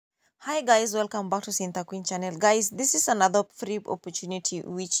Hi guys, welcome back to Cynthiaqueen channel. Guys, this is another free opportunity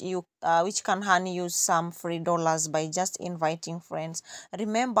which can earn you some free dollars by just inviting friends.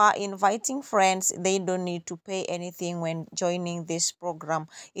 Remember, inviting friends, they don't need to pay anything when joining this program.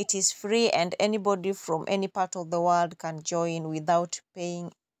 It is free and anybody from any part of the world can join without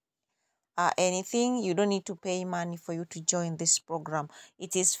paying anything. You don't need to pay money for you to join this program.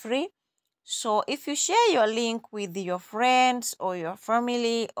 It is free. So if you share your link with your friends or your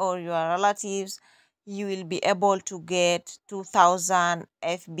family or your relatives, you will be able to get 2000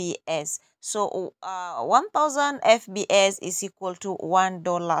 FBS. So 1000 FBS is equal to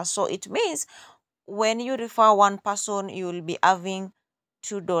 $1. So it means when you refer one person, you will be having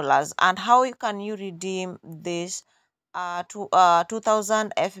 $2. And how can you redeem this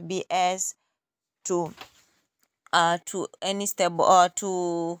 2000 FBS to any stable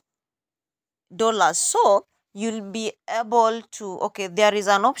to dollars? So you'll be able to, okay, there is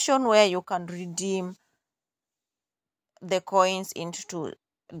an option where you can redeem the coins into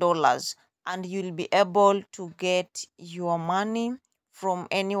dollars, and you'll be able to get your money from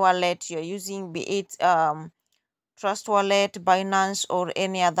any wallet you're using, be it Trust Wallet, Binance, or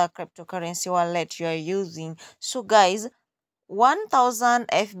any other cryptocurrency wallet you're using. So guys, 1000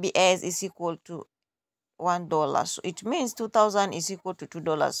 FBS is equal to $1. So it means 2000 is equal to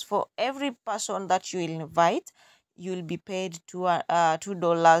 $2. For every person that you will invite, you will be paid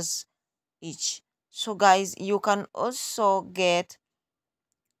 $2 each. So guys, you can also get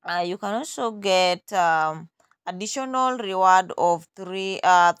additional reward of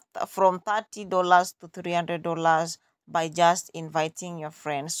from $30 to $300 by just inviting your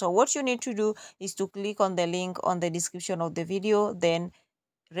friends. So what you need to do is to click on the link on the description of the video, then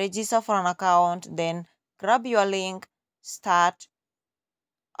register for an account, then grab your link, start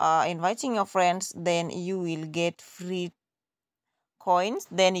inviting your friends, then you will get free coins,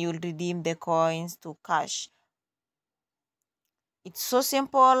 then you'll redeem the coins to cash. It's so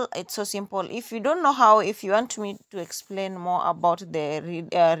simple. It's so simple. If you don't know how, if you want me to explain more about the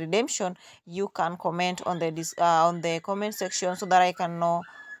redemption, you can comment on the comment section so that I can know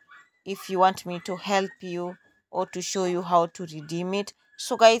if you want me to help you or to show you how to redeem it.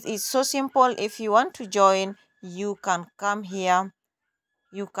 So guys, it's so simple. If you want to join, you can come here,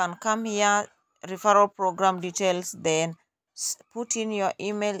 referral program details, then put in your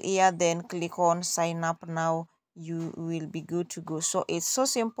email here, then click on sign up now. You will be good to go. So it's so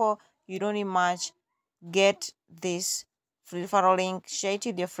simple. You don't need much. Get this free referral link, share it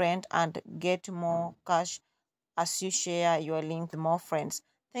with your friend, and get more cash as you share your link with more friends.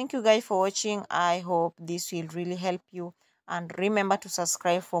 Thank you guys for watching. I hope this will really help you, and remember to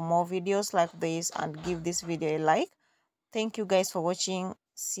subscribe for more videos like this and give this video a like. Thank you guys for watching.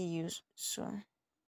 See you soon.